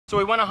So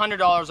we went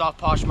 $100 off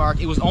Poshmark.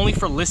 It was only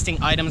for listing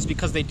items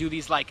because they do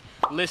these like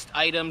list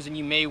items and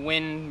you may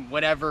win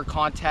whatever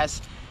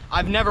contest.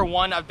 I've never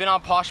won. I've been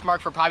on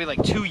Poshmark for probably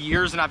like 2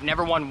 years and I've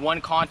never won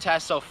one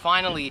contest. So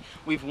finally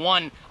we've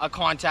won a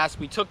contest.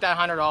 We took that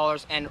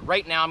 $100 and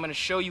right now I'm gonna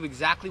show you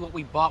exactly what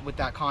we bought with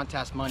that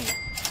contest money.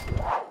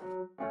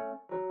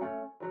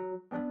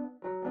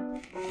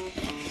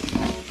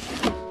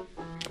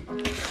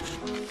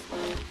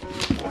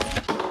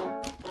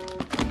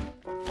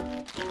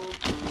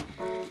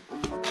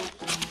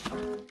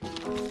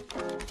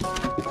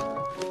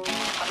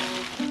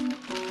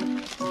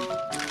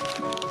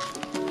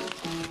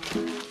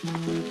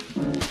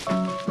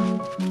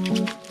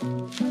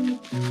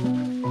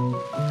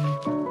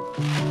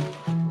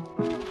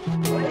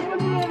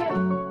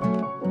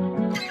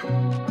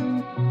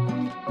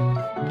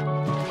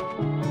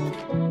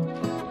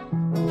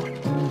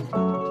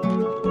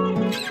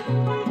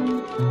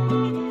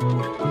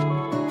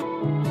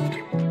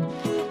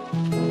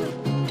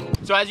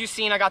 So as you've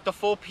seen, I got the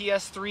full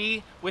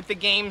PS3 with the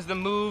games, the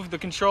Move, the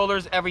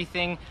controllers,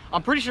 everything.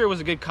 I'm pretty sure it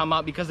was a good come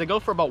up because they go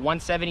for about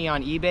 $170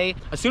 on eBay.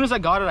 As soon as I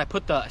got it, I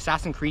put the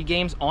Assassin's Creed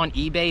games on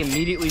eBay,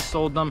 immediately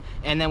sold them,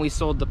 and then we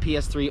sold the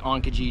PS3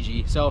 on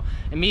Kijiji. So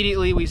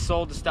immediately we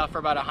sold the stuff for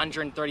about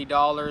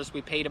 $130.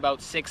 We paid about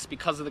 $6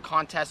 because of the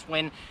contest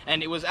win,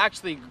 and it was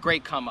actually a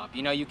great come up.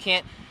 You know, you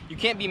can't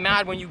be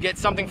mad when you get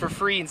something for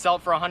free and sell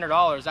it for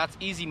 $100. That's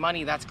easy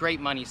money, that's great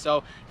money.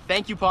 So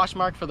thank you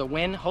Poshmark for the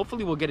win.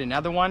 Hopefully we'll get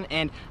another one,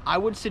 and I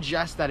would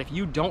suggest that if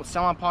you don't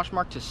sell on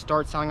Poshmark, to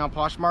start selling on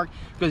Poshmark,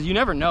 because you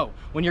never know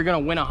when you're gonna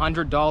win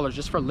 $100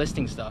 just for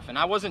listing stuff. And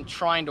I wasn't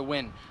trying to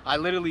win. I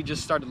literally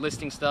just started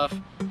listing stuff.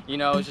 You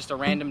know, it's just a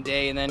random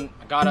day, and then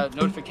I got a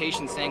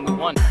notification saying we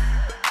won.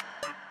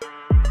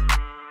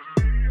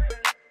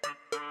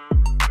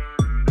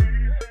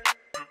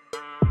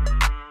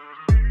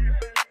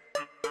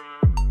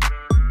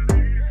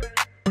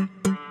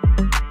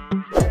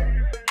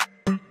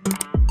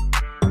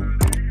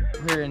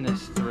 Here in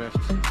this thrift,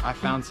 I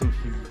found some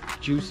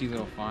juicy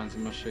little finds.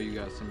 I'm gonna show you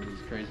guys some of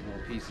these crazy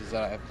little pieces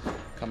that I've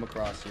come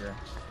across here.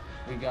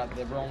 We got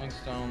the Rolling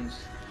Stones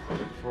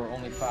for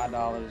only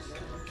 $5.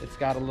 It's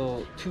got a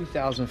little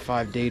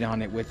 2005 date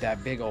on it with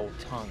that big old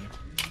tongue.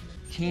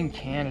 Team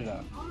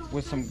Canada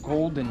with some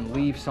golden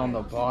leaves on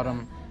the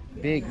bottom.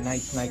 Big,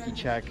 nice Nike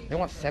check. They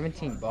want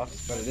 17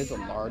 bucks, but it is a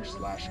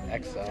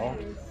large/XL.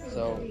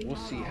 So we'll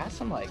see. It has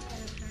some like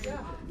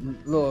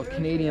little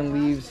Canadian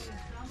leaves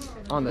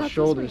on the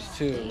shoulders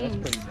too. That's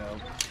pretty dope.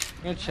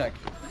 I'm gonna check.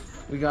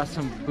 We got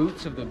some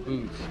boots of the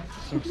boots.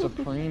 Some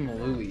Supreme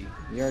Louis.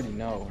 You already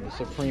know the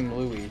Supreme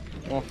Louis.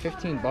 Well,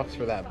 15 bucks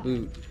for that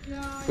boot.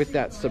 With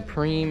that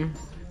Supreme,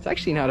 it's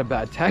actually not a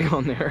bad tag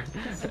on there.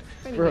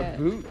 For a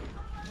boot.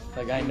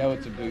 Like, I know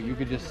it's a boot. You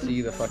could just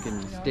see the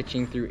fucking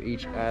stitching through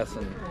HS,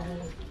 and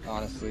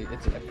honestly,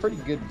 it's a pretty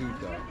good boot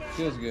though.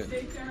 Feels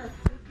good.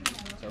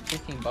 So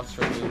 15 bucks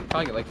for a boot.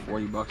 Probably get like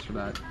 40 bucks for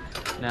that.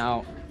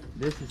 Now,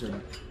 this is a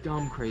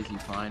dumb crazy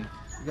find.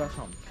 We got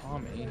some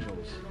Palm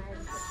Angels.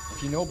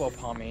 If you know about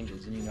Palm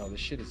Angels, and you know this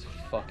shit is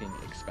fucking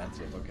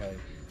expensive, okay?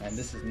 And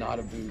this is not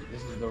a boot.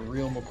 This is the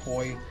real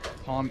McCoy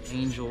Palm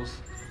Angels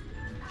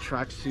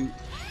tracksuit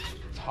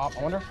top.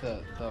 I wonder if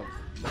the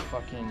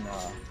fucking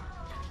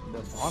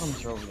the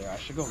bottoms are over there. I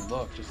should go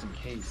look just in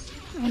case.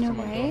 I know,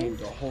 someone right? donated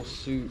the whole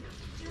suit.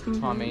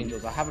 Palm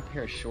Angels. I have a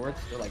pair of shorts.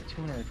 They're like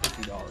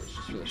 $250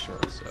 just for the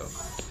shorts. So,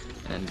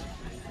 and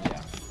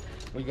yeah,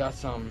 we got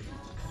some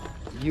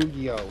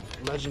Yu-Gi-Oh!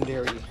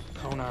 Legendary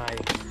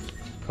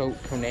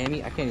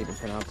Konami, I can't even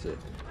pronounce it,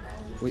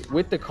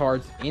 with the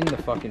cards in the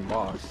fucking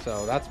box,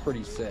 so that's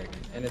pretty sick.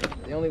 And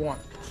they only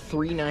want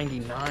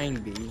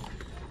 $3.99, B.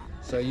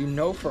 So you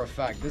know for a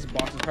fact this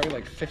box is probably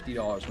like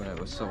 $50 when it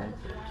was sold.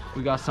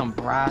 We got some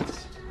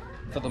brats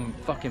for the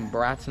fucking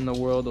brats in the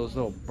world, those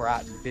little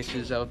brat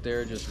bitches out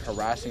there just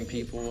harassing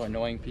people,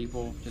 annoying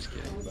people. Just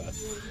kidding, but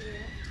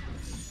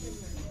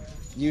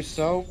you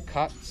sew,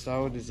 cut,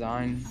 sew,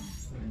 design,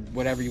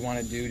 whatever you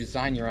want to do,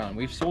 design your own.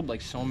 We've sold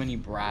like so many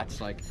brats,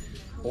 like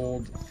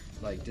old,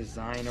 like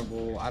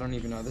designable, I don't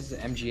even know. This is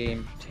MGA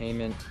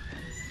Entertainment.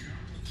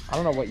 I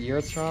don't know what year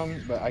it's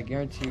from, but I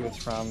guarantee you it's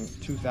from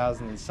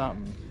 2000 and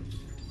something.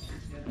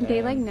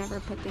 They like never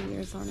put the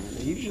years on it.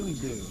 They usually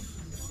do.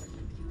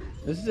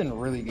 This is in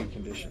really good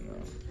condition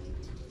though.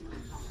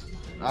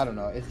 I don't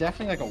know. It's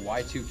definitely like a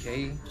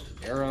Y2K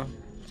era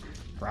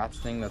brats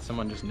thing that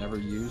someone just never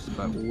used,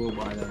 but we'll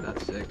buy that.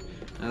 That's sick.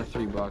 Another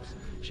 $3.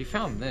 She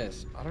found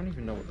this. I don't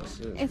even know what this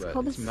is. It's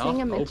called a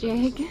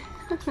singamajig.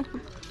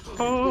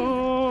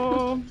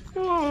 Oh,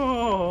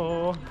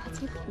 oh.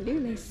 That's what they do.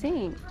 They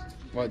sing.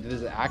 What,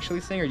 does it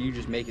actually sing, or do you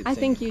just make it sing? I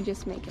think you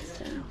just make it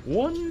sing.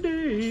 One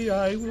day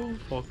I will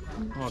fuck.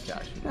 Oh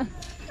gosh.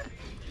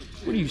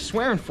 What are you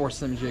swearing for,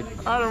 Slim Jig?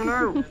 I don't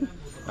know.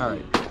 All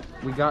right,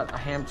 we got a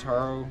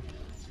Hamtaro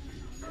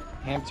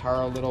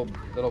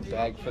little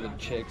bag for the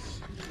chicks.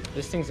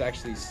 This thing's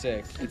actually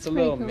sick. It's a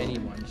little mini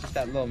one. It's just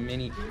that little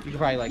mini. You can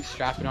probably like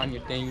strap it on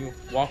your thing. You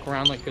walk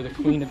around like you're the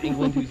Queen of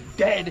England who's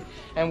dead.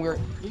 And we're,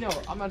 you know,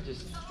 I'm not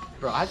just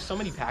Bro, I have so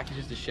many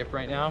packages to ship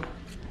right now,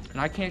 and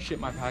I can't ship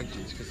my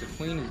packages because the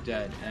queen is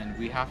dead, and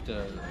we have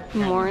to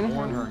mourn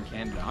her in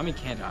Canada. I'm in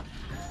Canada.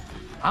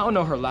 I don't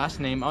know her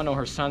last name. I don't know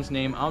her son's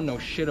name. I don't know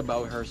shit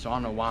about her, so I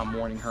don't know why I'm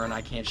mourning her, and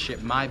I can't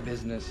ship. My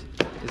business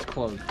is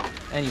closed.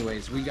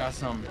 Anyways, we got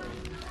some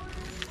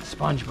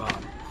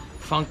SpongeBob,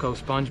 Funko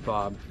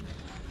SpongeBob.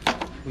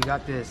 We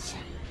got this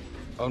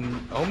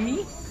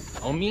Omi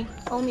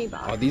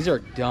Bob. Oh, these are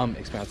dumb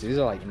expensive. These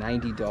are like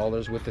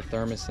 $90 with the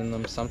thermos in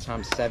them,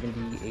 sometimes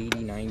 70, 80,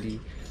 90.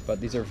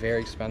 But these are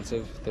very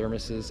expensive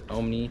thermoses,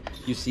 Omni.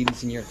 You see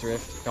these in your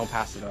thrift, don't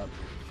pass it up.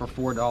 For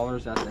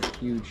 $4, that's a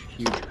huge,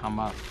 huge come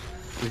up.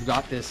 We've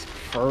got this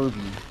Furby?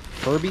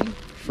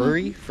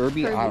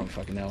 I don't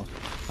fucking know.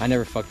 I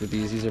never fucked with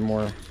these. These are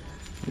more,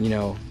 you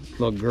know,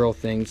 little girl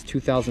things.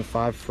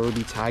 2005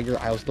 Furby Tiger.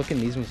 I was looking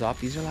these ones up.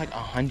 These are like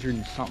 $100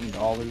 and something.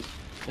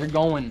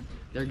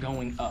 They're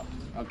going up.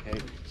 Okay,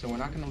 so we're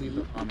not gonna leave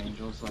the Palm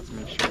Angels. Let's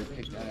make sure we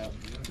pick that up.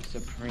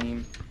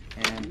 Supreme,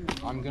 and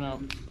I'm gonna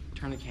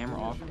turn the camera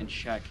off and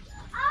check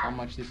how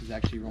much this is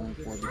actually rolling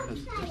for,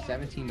 because for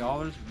 $17,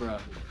 bruh,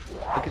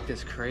 look at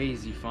this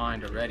crazy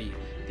find already.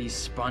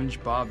 These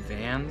SpongeBob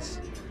Vans.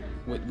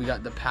 We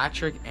got the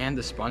Patrick and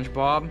the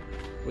SpongeBob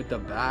with the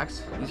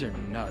backs. These are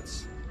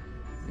nuts.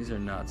 These are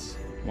nuts.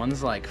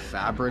 One's like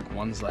fabric,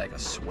 one's like a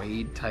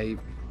suede type.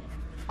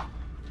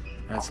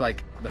 And it's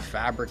like the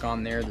fabric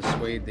on there, the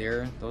suede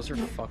there. Those are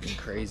fucking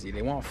crazy.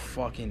 They want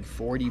fucking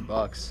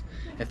 $40.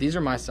 If these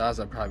are my size,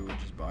 I probably would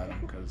just buy them,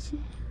 because,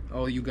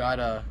 oh, you got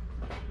a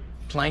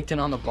plankton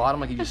on the bottom,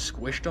 like you just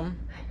squished them.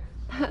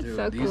 That's dude,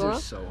 so these cool. are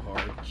so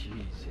hard.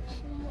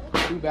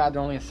 Jesus. Too bad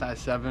they're only a size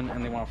 7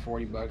 and they want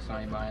 $40, so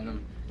I ain't buying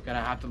them.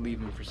 Gonna have to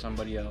leave them for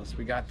somebody else.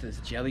 We got this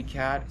jelly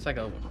cat. It's like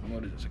a,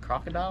 what is this, a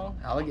crocodile?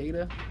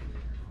 Alligator,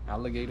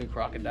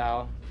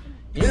 crocodile.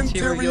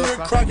 Interior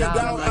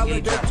crocodile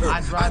alligator.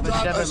 I drive a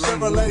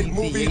Chevrolet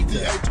movie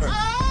theater.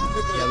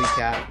 Jelly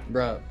cat,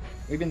 bro.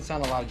 We've been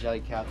selling a lot of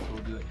jelly cats, so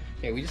we'll do it.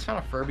 Okay, we just found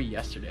a Furby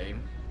yesterday.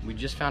 We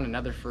just found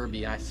another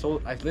Furby.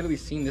 I've literally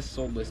seen this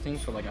sold listing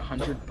for like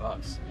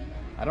 $100.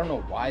 I don't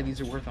know why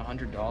these are worth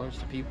 $100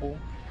 to people,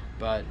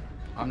 but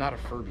I'm not a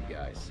Furby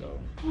guy, so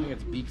I think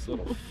its beak's a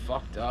little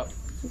fucked up.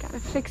 You gotta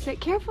fix it.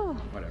 Careful.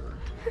 Whatever.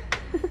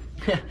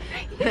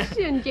 You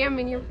shouldn't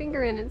jamming your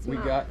finger in its mouth.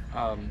 We got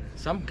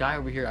some guy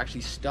over here actually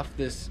stuffed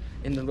this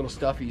in the little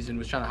stuffies and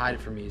was trying to hide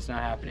it from me. It's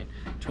not happening.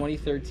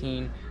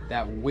 2013,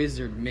 that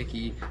wizard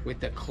Mickey with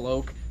the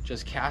cloak,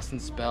 just casting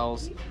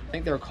spells. I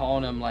think they were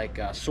calling him like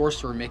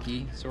Sorcerer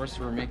Mickey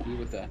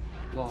with the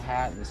little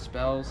hat and the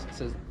spells. It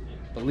says,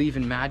 "Believe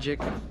in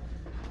magic."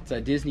 It's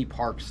at Disney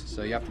parks,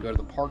 so you have to go to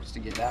the parks to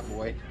get that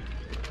boy.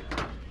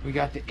 We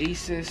got the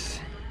Asus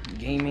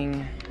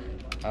gaming,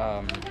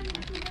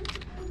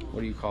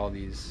 what do you call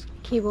these?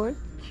 Keyboards.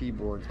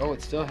 Oh,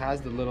 it still has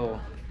the little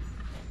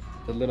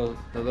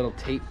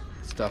tape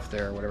stuff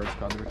there, or whatever it's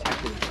called, the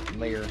protective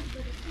layer.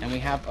 And we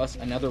have us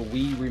another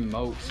Wii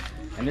remote,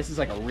 and this is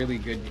like a really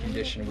good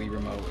condition Wii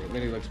remote. It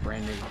really looks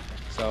brand new.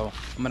 So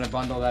I'm gonna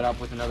bundle that up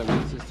with another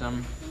Wii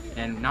system,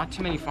 and not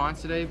too many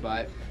fonts today,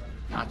 but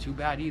not too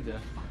bad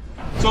either.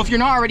 So if you're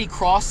not already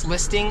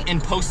cross-listing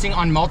and posting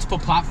on multiple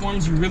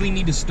platforms, you really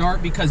need to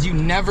start, because you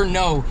never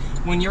know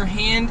when your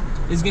hand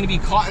is going to be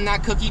caught in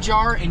that cookie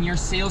jar and your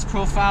sales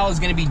profile is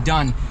going to be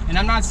done. And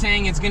I'm not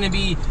saying it's going to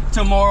be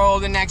tomorrow,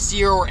 the next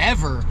year, or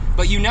ever,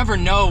 but you never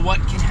know what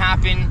can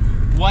happen,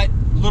 what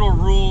little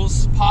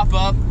rules pop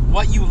up,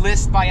 what you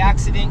list by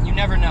accident. You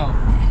never know.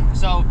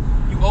 So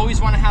you always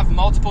want to have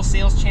multiple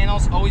sales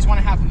channels, always want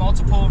to have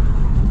multiple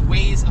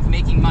ways of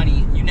making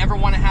money. You never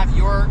want to have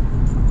your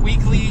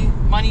weekly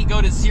money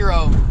go to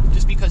zero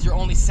just because you're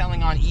only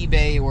selling on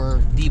eBay or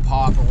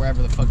Depop or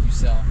wherever the fuck you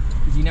sell,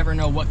 because you never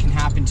know what can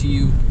happen to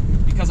you,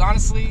 because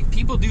honestly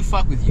people do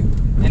fuck with you.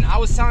 And I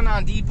was selling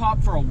on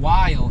Depop for a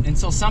while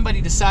until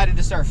somebody decided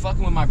to start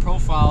fucking with my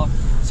profile,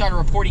 started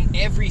reporting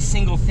every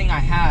single thing I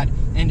had,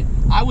 and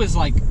I was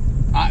like,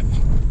 I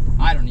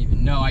don't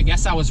even know, I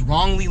guess I was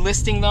wrongly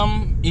listing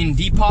them in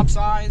Depop's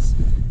eyes,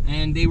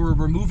 and they were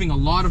removing a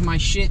lot of my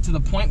shit to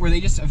the point where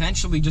they just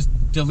eventually just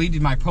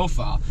deleted my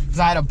profile, because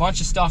I had a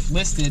bunch of stuff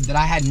listed that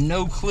I had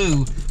no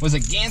clue was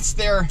against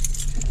their,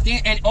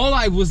 and all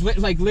I was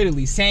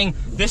literally saying,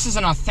 this is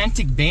an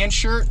authentic band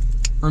shirt,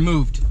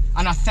 removed.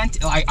 An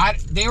authentic,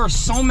 there were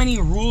so many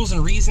rules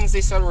and reasons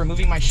they started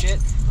removing my shit.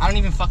 I don't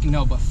even fucking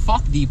know, but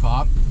fuck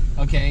Depop,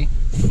 okay?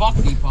 Fuck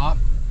Depop.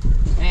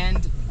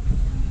 And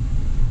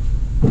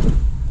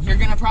you're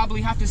gonna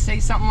probably have to say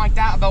something like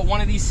that about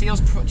one of these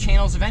sales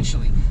channels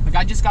eventually. Like,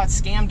 I just got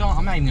scammed on,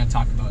 I'm not even gonna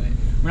talk about it.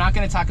 We're not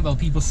gonna talk about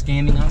people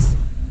scamming us.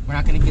 We're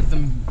not gonna give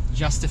them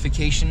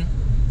justification.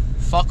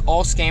 Fuck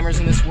all scammers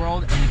in this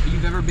world, and if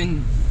you've ever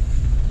been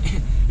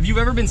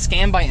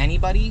scammed by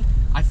anybody,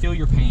 I feel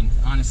your pain,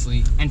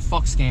 honestly. And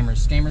fuck scammers.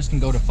 Scammers can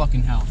go to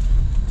fucking hell.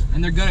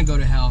 And they're gonna go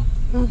to hell.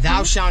 Mm-hmm.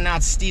 Thou shalt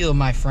not steal,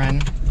 my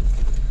friend.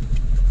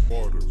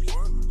 Water,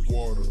 water,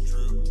 water,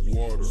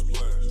 water,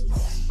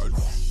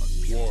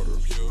 water,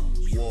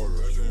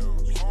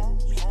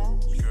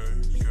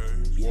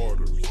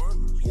 water.